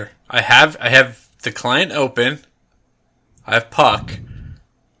right. Here, I have the client open. I have Puck.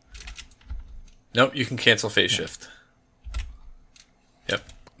 Nope, you can cancel phase shift. Yep,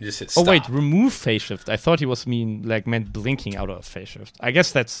 you just hit stop. Oh wait, remove phase shift. I thought he was meant blinking out of phase shift. I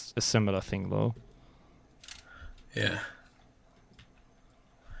guess that's a similar thing though. Yeah.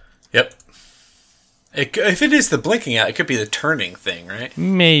 Yep. If it is the blinking out, it could be the turning thing, right?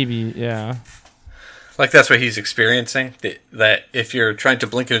 Maybe, yeah. Like that's what he's experiencing. That if you're trying to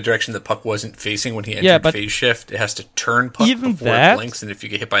blink in a direction the puck wasn't facing when he entered but phase shift, it has to turn puck even before that- it blinks, and if you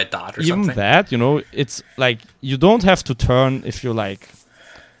get hit by a dot or Even something. that, it's like you don't have to turn if you're like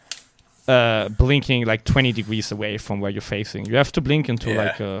blinking like 20 degrees away from where you're facing. You have to blink into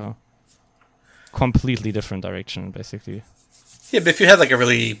like a completely different direction, basically. Yeah, but if you had like a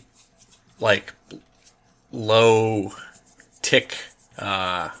really like low tick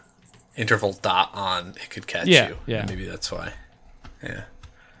interval dot on, it could catch you. Yeah. Maybe that's why. Yeah.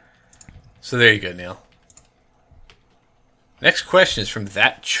 So there you go, Neil. Next question is from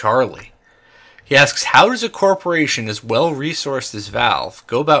That Charlie. He asks, how does a corporation as well-resourced as Valve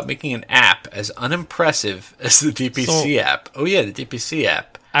go about making an app as unimpressive as the DPC app? Oh yeah, the DPC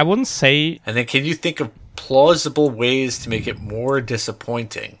app. I wouldn't say... And then can you think of plausible ways to make it more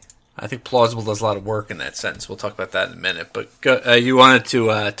disappointing? I think plausible does a lot of work in that sentence. We'll talk about that in a minute. But you wanted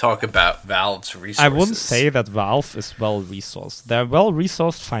to talk about Valve's resources. I wouldn't say that Valve is well-resourced. They're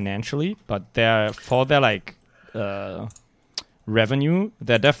well-resourced financially, but for their like revenue,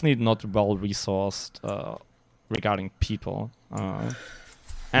 they're definitely not well-resourced regarding people.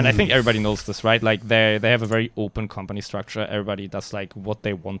 And I think everybody knows this, right? Like they have a very open company structure. Everybody does like what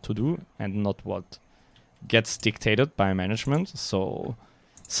they want to do and not what gets dictated by management. So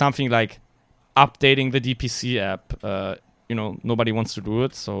something like updating the DPC app, nobody wants to do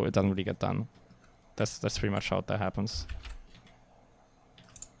it, so it doesn't really get done. That's pretty much how that happens.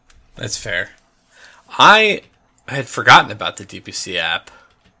 That's fair. I had forgotten about the DPC app.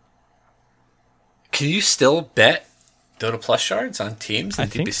 Can you still bet Dota Plus shards on teams in I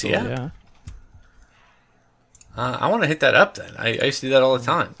the think DPC so, app? yeah. I want to hit that up then. I used to do that all the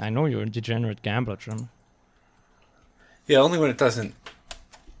time. I know you're a degenerate gambler, Jim. Yeah, only when it doesn't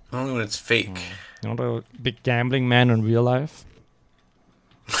Only when it's fake. You know the big gambling man in real life?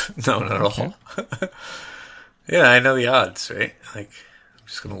 No, not at all. Yeah, I know the odds, right? Like, I'm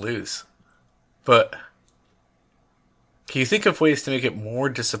just going to lose. But can you think of ways to make it more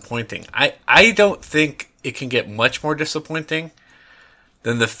disappointing? I don't think it can get much more disappointing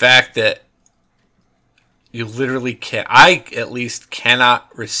than the fact that you literally can't... I, at least,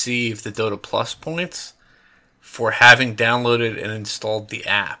 cannot receive the Dota Plus points for having downloaded and installed the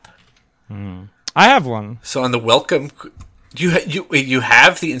app. I have one. So on the welcome... You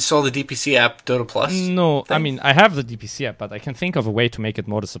have the install the DPC app Dota Plus? No, thing? I mean, I have the DPC app, but I can think of a way to make it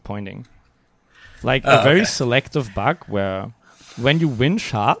more disappointing. Like a very selective bug where when you win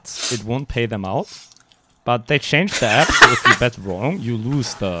shards, it won't pay them out. But they changed the app, so if you bet wrong, you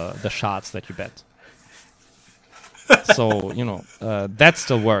lose the shards that you bet. So, that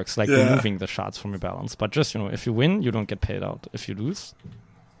still works, like removing the shards from your balance. But just, if you win, you don't get paid out. If you lose...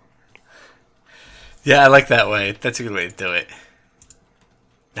 Yeah, I like that way. That's a good way to do it.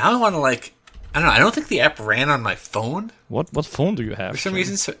 Now I want to, I don't know, I don't think the app ran on my phone. What phone do you have? For some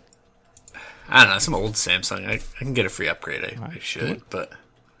reason, I don't know, some old Samsung. I can get a free upgrade. I should, but...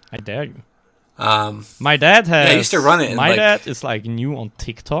 I dare you. My dad has... Yeah, I used to run it. My dad is, new on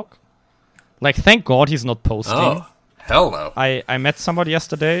TikTok. Thank God he's not posting. Oh, hell no. I met somebody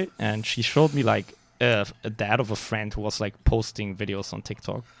yesterday, and she showed me, a dad of a friend who was, posting videos on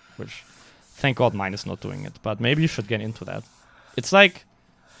TikTok, which... Thank God mine is not doing it, but maybe you should get into that. It's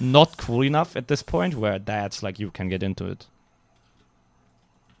not cool enough at this point where dads like you can get into it.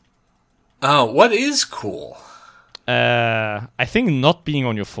 Oh, what is cool? I think not being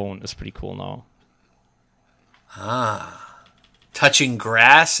on your phone is pretty cool now. Touching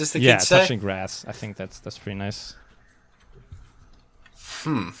grass, as the kids say? Yeah, touching grass. I think that's pretty nice.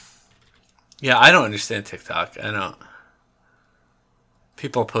 Yeah, I don't understand TikTok. I don't.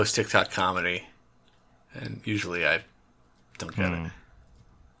 People post TikTok comedy, and usually I don't get it.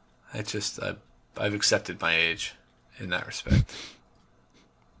 I've accepted my age in that respect.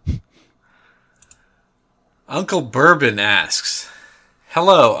 Uncle Bourbon asks,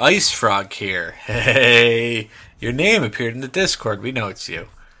 "Hello, Ice Frog here. Hey, your name appeared in the Discord. We know it's you.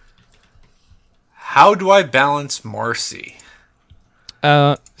 How do I balance Marcy?"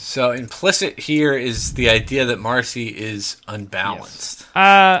 So implicit here is the idea that Marcy is unbalanced. Yes.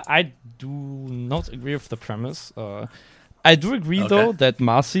 I do not agree with the premise. I do agree though that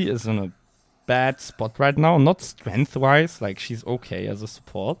Marcy is in a bad spot right now, not strength-wise. She's okay as a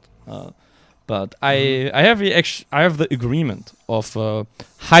support, but I have the agreement of a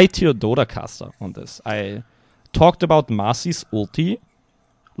high-tier Dota caster on this. I talked about Marcy's ulti.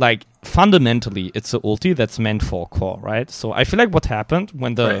 Fundamentally, it's an ulti that's meant for core, right? So I feel like what happened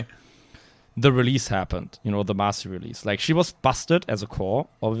when the release happened, the Marcy release, she was busted as a core,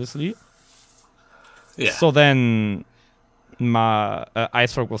 obviously. Yeah. So then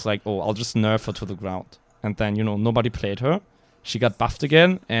Icefrog was like, oh, I'll just nerf her to the ground. And then, nobody played her. She got buffed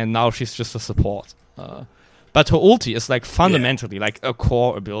again, and now she's just a support. But her ulti is, fundamentally, a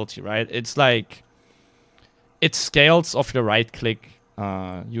core ability, right? It's it scales off your right click.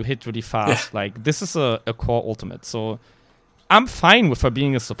 You hit really fast. This is a core ultimate. So I'm fine with her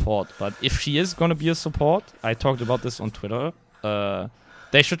being a support, but if she is going to be a support, I talked about this on Twitter,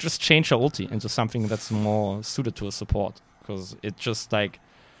 they should just change her ulti into something that's more suited to a support. Because it just,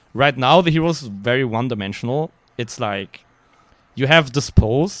 right now the hero's very one-dimensional. It's you have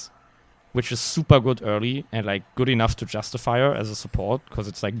Dispose, which is super good early and, good enough to justify her as a support, because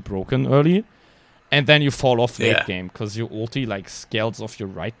it's, broken early. And then you fall off late game because your ulti scales off your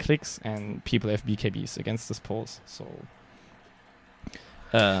right clicks and people have BKBs against this pose. So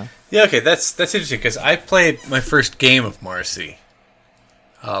yeah, okay, that's interesting because I played my first game of Marcy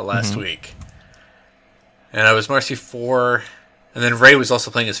last week, and I was Marcy 4, and then Ray was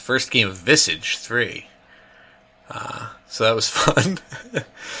also playing his first game of Visage 3. So that was fun.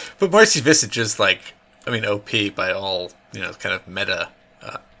 But Marcy Visage is OP by all kind of meta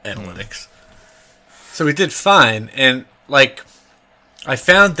analytics. So we did fine, and I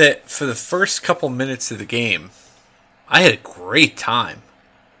found that for the first couple minutes of the game, I had a great time.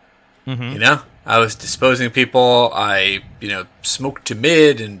 I was disposing of people. I smoked to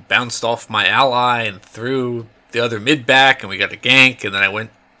mid and bounced off my ally and threw the other mid back, and we got a gank. And then I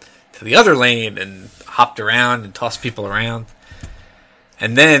went to the other lane and hopped around and tossed people around.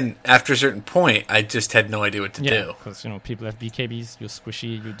 And then, after a certain point, I just had no idea what to do. Because, people have BKBs, you're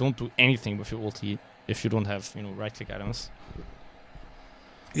squishy, you don't do anything with your ulti if you don't have, right-click items.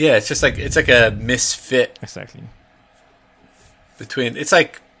 Yeah, it's just it's a misfit. Exactly. It's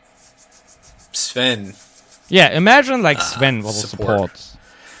Sven. Yeah, imagine Sven was a support.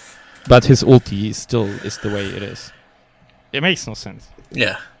 But his ulti still is the way it is. It makes no sense.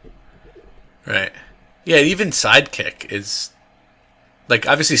 Yeah. Right. Yeah, even sidekick is... Like,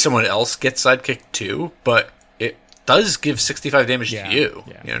 obviously someone else gets sidekick too, but it does give 65 damage Yeah, to you.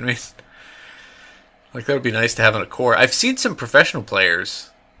 yeah. You know what I mean? Like, that would be nice to have on a core. I've seen some professional players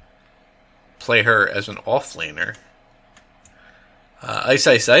play her as an offlaner. Ice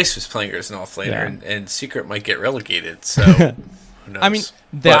Ice Ice was playing her as an offlaner, Yeah. and Secret might get relegated, so... Who knows? I mean,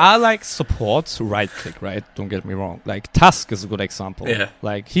 there are like supports who right click, right? Don't get me wrong. Like Tusk is a good example. Yeah.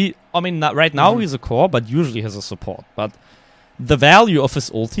 Like right now he's a core, but usually has a support. But the value of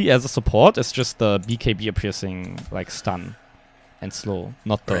his ulti as a support is just the BKB piercing, like stun and slow,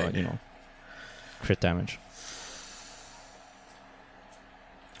 not the Right. crit damage.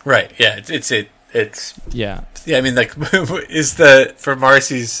 Right, yeah, it's Yeah. yeah, I mean, like, for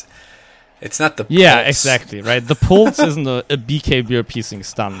Marcy's, it's not the Yeah, pulse. exactly. Right. The pulse isn't a BKB piercing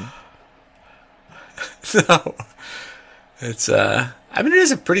stun. No. It's, I mean, it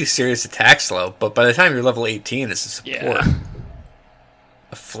is a pretty serious attack slow, but by the time you're level 18 as a support, Yeah.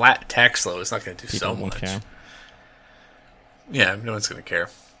 a flat attack slow is not going to do People so won't much. care. Yeah, no one's going to care.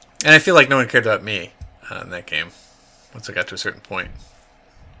 And I feel like no one cared about me in that game once I got to a certain point.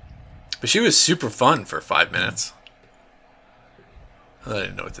 But she was super fun for 5 minutes. I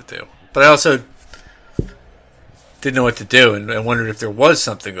didn't know what to do. But I also didn't know what to do and wondered if there was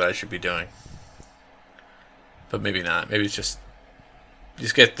something that I should be doing. But maybe not. Maybe it's just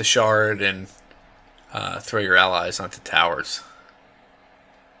get the shard and throw your allies onto towers.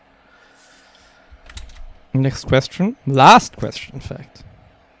 Next question. Last question, in fact.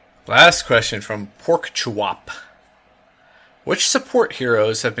 Last question from Pork Chewop. Which support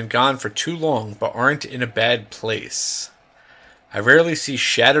heroes have been gone for too long but aren't in a bad place? I rarely see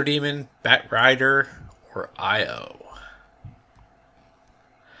Shadow Demon, Batrider, or Io.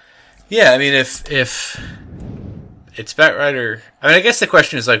 Yeah, I mean, if it's Batrider... I mean, I guess the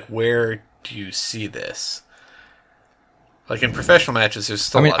question is, like, where do you see this? Like, in professional matches, there's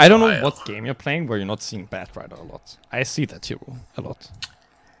still lots I don't of know Io. what game you're playing where you're not seeing Batrider a lot. I see that hero a lot.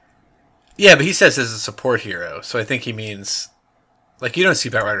 Yeah, but he says as a support hero, so I think he means... Like, you don't see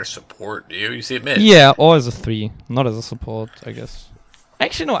Batrider support, do you? You see it mid. Yeah, or as a 3, not as a support, I guess.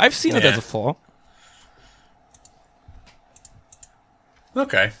 Actually, no, I've seen it Yeah. as a 4.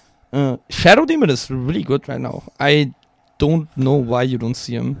 Okay. Shadow Demon is really good right now. I don't know why you don't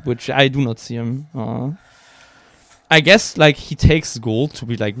see him, which I do not see him. I guess like he takes gold to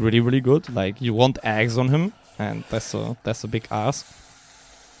be like really really good. Like you want eggs on him, and that's a big ask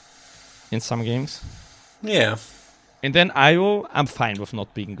in some games. Yeah. And then IO, I'm fine with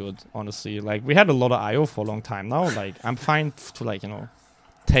not being good, honestly. Like we had a lot of IO for a long time now. Like I'm fine to like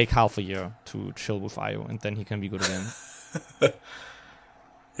take half a year to chill with IO, and then he can be good again.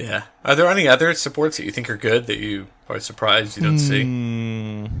 Yeah. Are there any other supports that you think are good that you are surprised you don't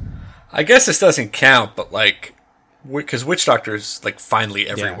see? I guess this doesn't count, but like, because Witch Doctor is like finally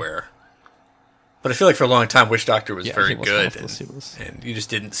everywhere. But I feel like for a long time, Witch Doctor was very he was one good, of those heroes. and you just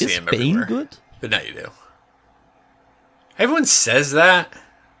didn't see Is him Bane everywhere. good? But now you do. Everyone says that.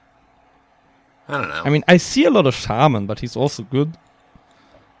 I don't know. I mean, I see a lot of Shaman, but he's also good.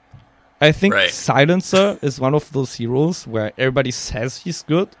 I think Right. Silencer is one of those heroes where everybody says he's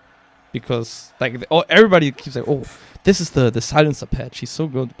good because like everybody keeps like, oh, this is the Silencer patch. He's so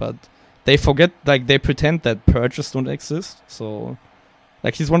good, but they forget, like they pretend that purges don't exist. So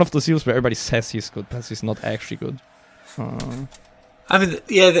like he's one of those heroes where everybody says he's good, but he's not actually good. I mean,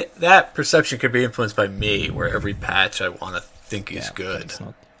 yeah, that perception could be influenced by me, where every patch I want to think he's but good. it's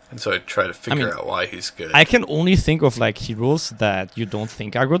not. And so I try to figure mean, out why he's good. I can only think of like heroes that you don't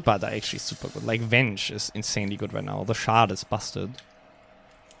think are good, but are actually super good. Like Venge is insanely good right now. The Shard is busted.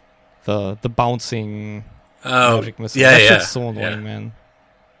 The bouncing magic missile. yeah, That yeah. shit's so annoying, yeah. man.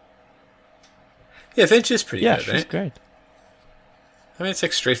 Yeah, Finch is pretty Yeah, good, she's right? great. I mean, it's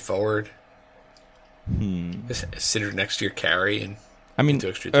like straightforward. Just sit her next to your carry and I mean, do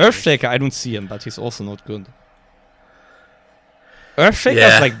extra damage. Earthshaker, I don't see him, but he's also not good. Earthshaker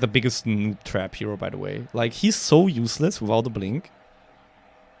Yeah. is like the biggest noob trap hero, by the way. Like, he's so useless without a blink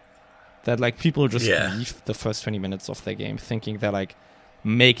that like people just Yeah. leave the first 20 minutes of their game thinking they're like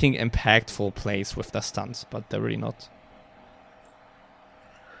making impactful plays with their stunts, but they're really not.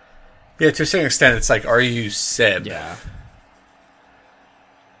 Yeah, to a certain extent, it's like, are you Seb? Yeah.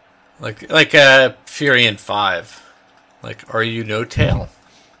 Like Fury in 5. Like, are you No Tail?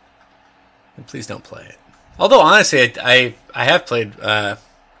 And please don't play it. Although, honestly, I have played...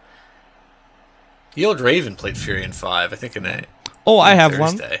 Yield Raven played Fury in 5, I think, in a... Oh, I on have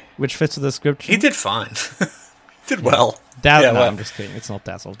Thursday. one, which fits the description. He did fine. Did well. Dazzle, Yeah, well. I'm just kidding. It's not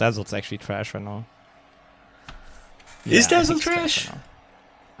Dazzle. Dazzle's actually trash right now. Is I Dazzle think he's trash? right now.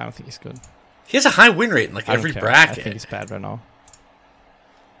 I don't think he's good. He has a high win rate in like I don't every care. bracket. I think he's bad right now.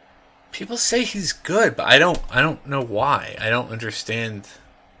 People say he's good, but I don't know why. I don't understand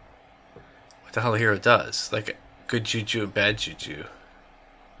what the hell a hero does. Like good juju and bad juju.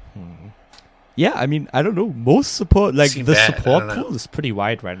 Yeah, I mean, I don't know. Most support, like Seem the bad, I support don't know. pool is pretty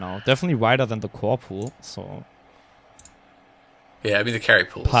wide right now. Definitely wider than the core pool. So Yeah, I mean the carry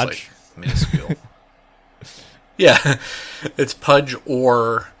pool is Pudge. like minuscule. Yeah, it's Pudge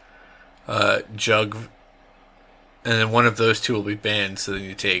or Jug, and then one of those two will be banned. So then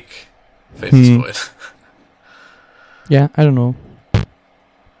you take Faceless Void. yeah, I don't know.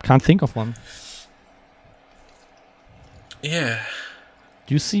 Can't think of one. Yeah,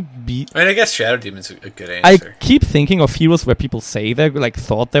 Do you see B? I mean I guess Shadow Demon's a good I answer. keep thinking of heroes where people say they're like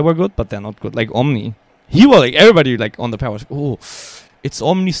thought they were good, but they're not good. Like Omni, he was like everybody like on the power. Was, oh, it's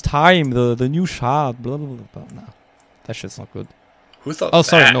Omni's time. The new shard. Blah blah blah. But nah, that shit's not good. Who thought? Oh,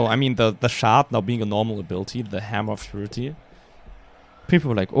 sorry, that? no. I mean the shard now being a normal ability, the Hammer of Purity. People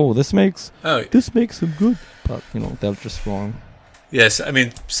were like, oh, this makes Oh, him good, but you know they're just wrong. yes. I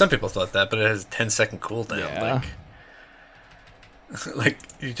mean some people thought that, but it has a 10-second cooldown. Yeah. Like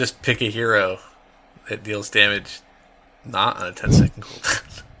you just pick a hero that deals damage, not on a 10-second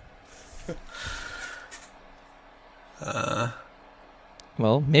cooldown.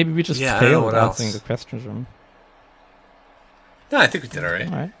 Well, maybe we just Yeah, I don't know failed what answering else. the question, Jim. No, I think we did all right.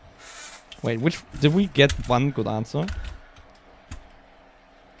 All right. Wait, which did we get one good answer?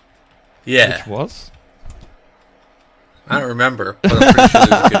 Yeah, Which was? I don't remember, but I'm pretty sure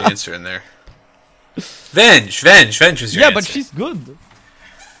there's a good answer in there. Venge was your Yeah, answer. but she's good.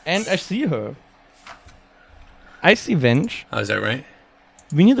 And I see her. I see Venge. Oh, is that right?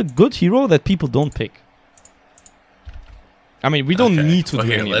 We need a good hero that people don't pick. I mean, we don't Okay. need to Well,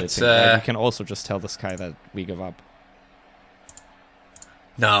 do here, any let's, editing. Like, we can also just tell this guy that we give up.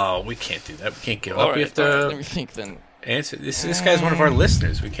 No, we can't do that. We can't give up. We have let to me think then. answer. This guy's one of our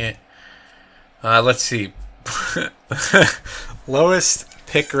listeners. We can't. Let's see. Lowest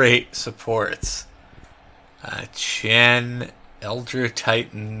pick rate supports. Chan, Elder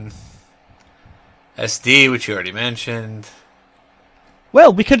Titan, SD, which you already mentioned.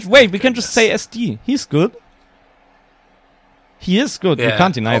 Well, we can wait. We can just say Goodness. SD. He's good. He is good. You Yeah.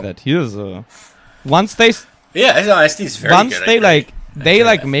 can't deny Oh. that. He is. Once they Yeah, no, SD's very once good. I they agree. like they agree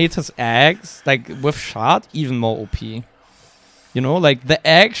like that. made his eggs like with shard even more OP. You know, like the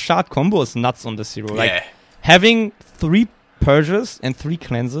egg shard combo is nuts on this hero. Like Yeah. having 3 purges and 3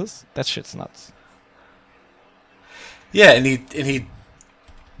 cleanses, that shit's nuts. Yeah, and he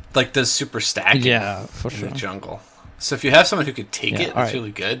like does super stacking for in sure. the jungle. So if you have someone who could take Yeah, it, alright. it's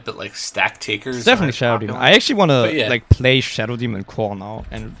really good. But like stack takers, It's definitely aren't Shadow Demon. popular. I actually want to But yeah. like play Shadow Demon core now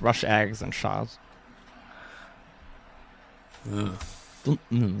and rush eggs and shards. Don't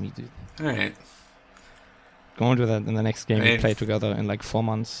me, dude. All right. Going to do that in the next game we Right. play together in like 4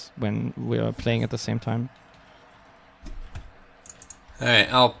 months when we are playing at the same time. All right,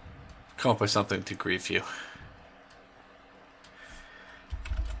 I'll come up with something to grief you.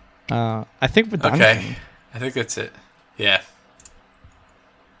 I think we're done. Okay, I think that's it. Yeah.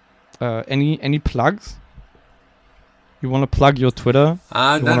 Any plugs? You want to plug your Twitter? You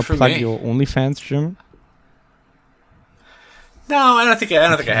None want for to plug me. your OnlyFans, Jim? No, I don't think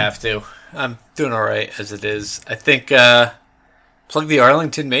I have to. I'm doing all right as it is. I think plug the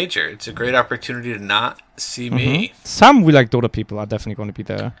Arlington Major. It's a great opportunity to not see me. Some We Like Dota people are definitely going to be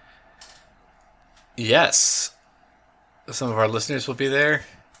there. Yes, some of our listeners will be there.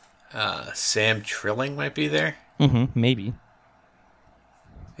 Sam Trilling might be there. Maybe.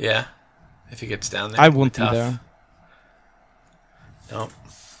 Yeah, if he gets down there. I it'll won't be tough. there. No.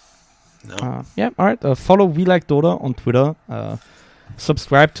 Yeah, alright. Follow We Like Dota on Twitter.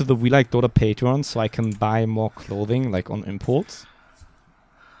 Subscribe to the We Like Dota Patreon so I can buy more clothing, like on imports.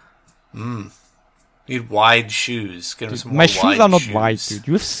 Need wide shoes. Get him some My more shoes wide are not shoes. wide, dude.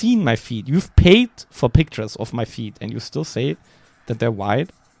 You've seen my feet. You've paid for pictures of my feet, and you still say that they're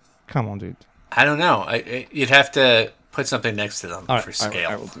wide? Come on, dude. I don't know. You'd have to put something next to them Alright, for scale.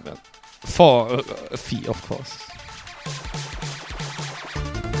 I will do that. For a fee, of course.